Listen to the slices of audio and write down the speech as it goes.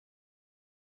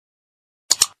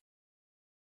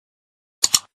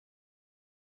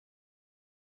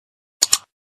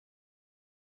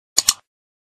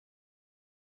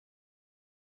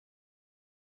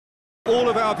All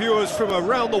of our viewers from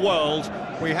around the world,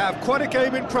 we have quite a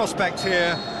game in prospect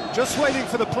here, just waiting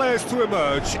for the players to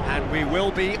emerge, and we will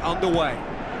be underway.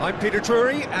 I'm Peter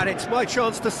Drury, and it's my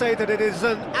chance to say that it is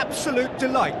an absolute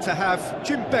delight to have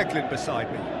Jim Beglin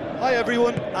beside me. Hi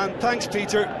everyone, and thanks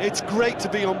Peter, it's great to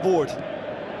be on board.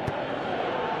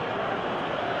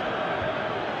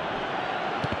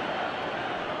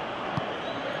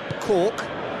 Cork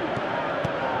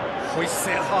hoists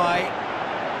it high,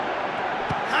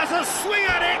 has a swing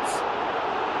at it!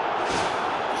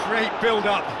 Great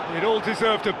build-up, it all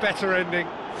deserved a better ending.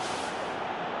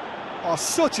 Oh,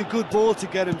 such a good ball to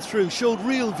get him through, showed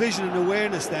real vision and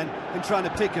awareness then in trying to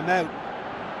pick him out.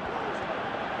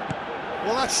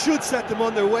 Well, that should set them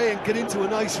on their way and get into a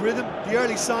nice rhythm. The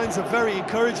early signs are very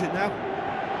encouraging now.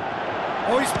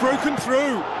 Oh, he's broken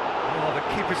through! Oh, the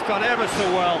keeper's done ever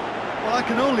so well. Well, I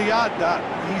can only add that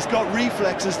he's got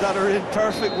reflexes that are in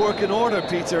perfect working order,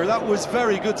 Peter. That was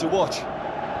very good to watch.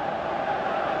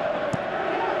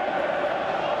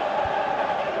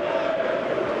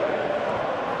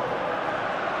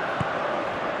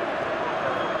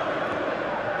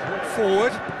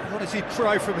 Forward, what does he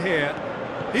try from here?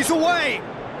 He's away!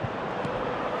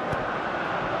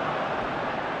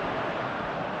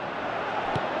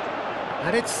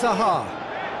 And it's Zaha.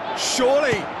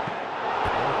 Surely!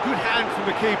 Good hand from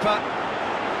the keeper.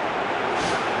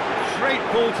 Great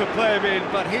ball to play him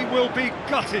in, but he will be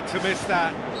gutted to miss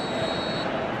that.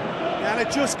 And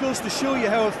it just goes to show you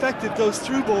how effective those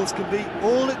through balls can be.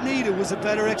 All it needed was a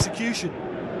better execution.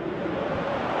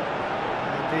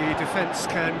 The defence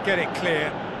can get it clear.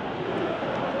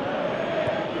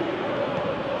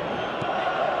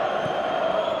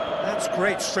 That's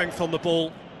great strength on the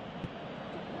ball.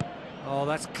 Oh,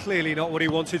 that's clearly not what he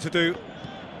wanted to do.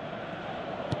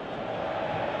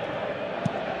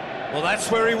 Well,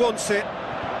 that's where he wants it.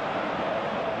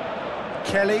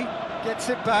 Kelly gets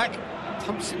it back,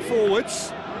 pumps it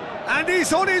forwards, and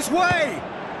he's on his way!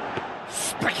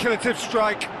 Speculative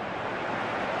strike.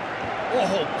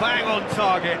 Oh, bang on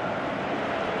target.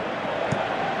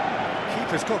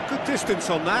 Keeper's got good distance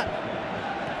on that.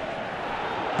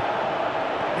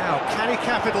 Now, can he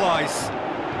capitalise?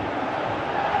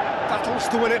 Battles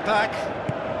to win it back.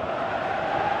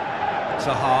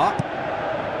 Zaha.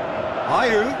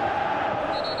 Ayew.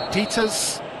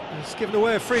 Peters has given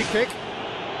away a free kick.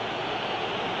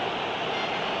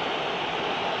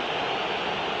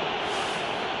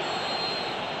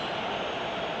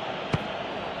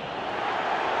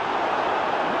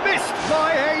 Missed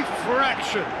by a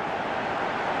fraction.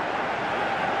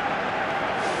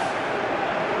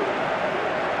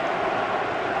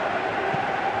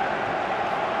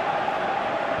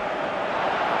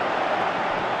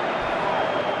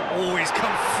 Oh, he's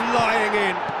come flying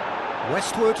in.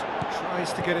 Westwood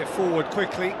tries to get it forward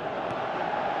quickly.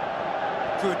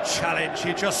 Good challenge,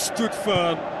 he just stood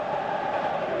firm.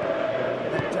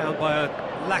 Let down by a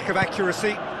lack of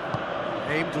accuracy.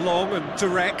 Aimed long and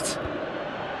direct.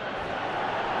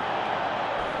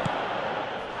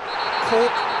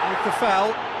 Cork with the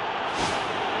foul.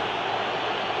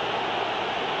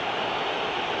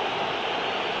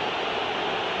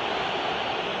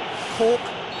 Cork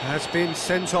has been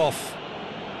sent off.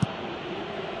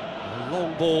 A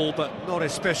long ball, but not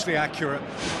especially accurate.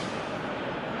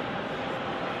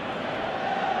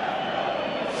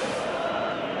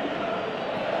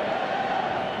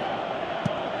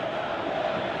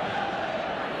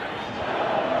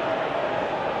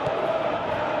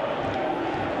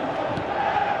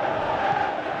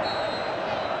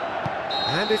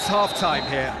 And it's half-time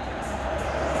here.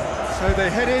 So they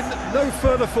head in no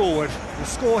further forward. The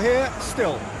score here,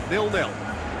 still 0-0.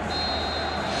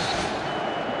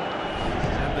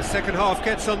 And the second half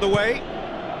gets underway.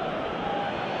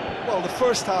 Well, the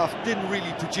first half didn't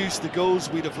really produce the goals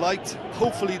we'd have liked.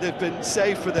 Hopefully they've been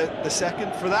saved for the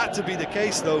second. For that to be the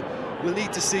case, though, we'll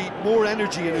need to see more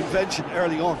energy and invention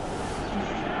early on.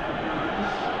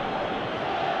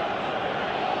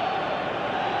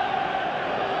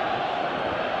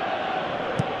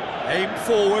 Aimed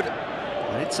forward,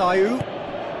 and it's Ayew.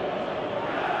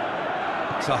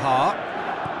 Zaha,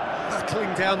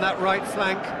 battling down that right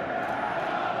flank.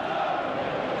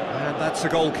 And that's a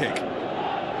goal kick.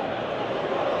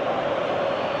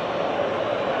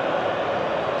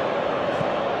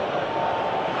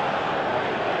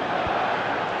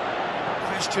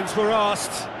 Questions were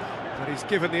asked, but he's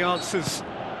given the answers.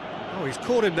 Oh, he's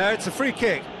caught him there, it's a free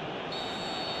kick.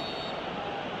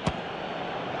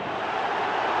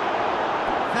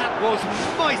 That was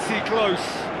mighty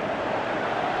close.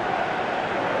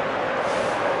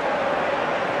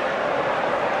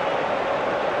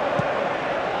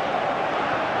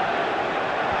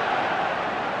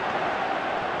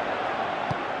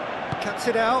 Cuts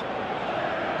it out.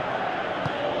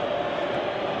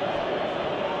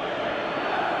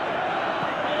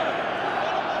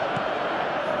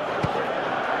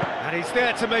 And he's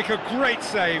there to make a great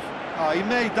save. Oh, he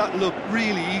made that look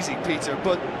really easy, Peter,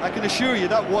 but I can assure you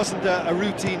that wasn't a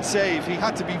routine save. He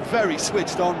had to be very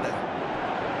switched on there.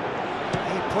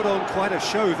 He put on quite a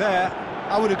show there.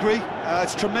 I would agree.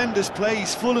 It's tremendous play.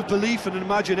 He's full of belief and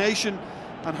imagination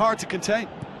and hard to contain.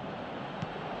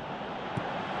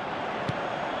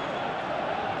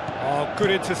 Oh,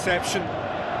 good interception.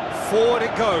 Forward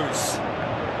it goes.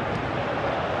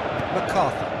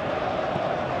 MacArthur.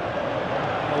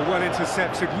 Oh, well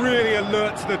intercepted, really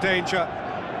alert to the danger.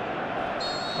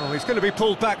 Oh, he's going to be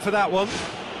pulled back for that one.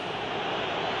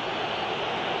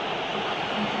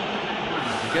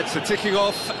 He gets the ticking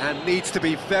off and needs to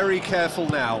be very careful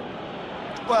now.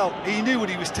 Well, he knew what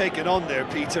he was taking on there,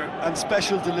 Peter, and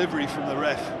special delivery from the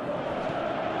ref.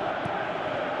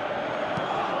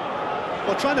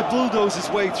 Well, trying to bulldoze his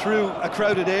way through a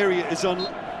crowded area is No,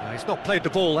 he's not played the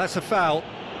ball, that's a foul.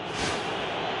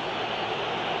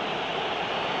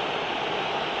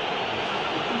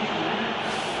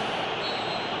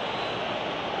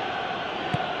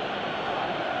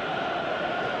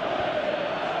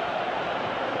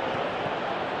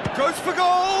 Goes for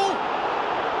goal!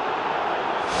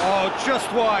 Oh,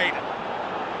 just wide.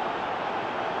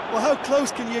 Well, how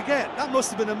close can you get? That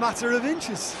must have been a matter of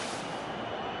inches.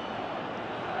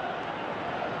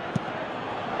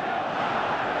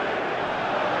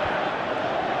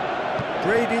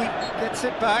 Brady gets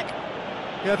it back.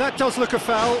 Yeah, that does look a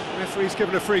foul. Referee's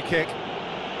given a free kick.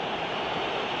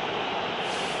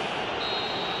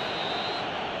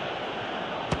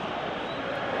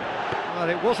 Well,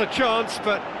 it was a chance,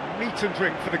 but meat and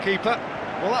drink for the keeper.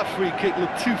 Well, that free kick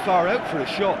looked too far out for a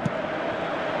shot.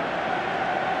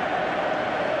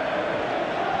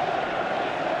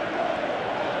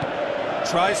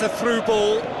 Tries a through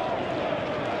ball.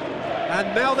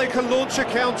 And now they can launch a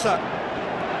counter.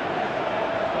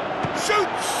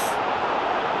 Shoots!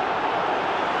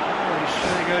 Oh, he's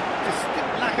showing a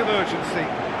distinct lack of urgency.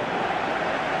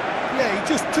 Yeah, he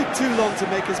just took too long to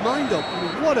make his mind up. I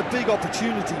mean, what a big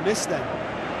opportunity missed then.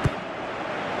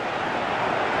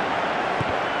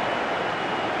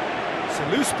 It's a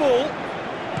loose ball.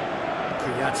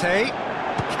 Kouyaté.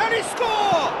 Can he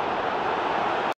score?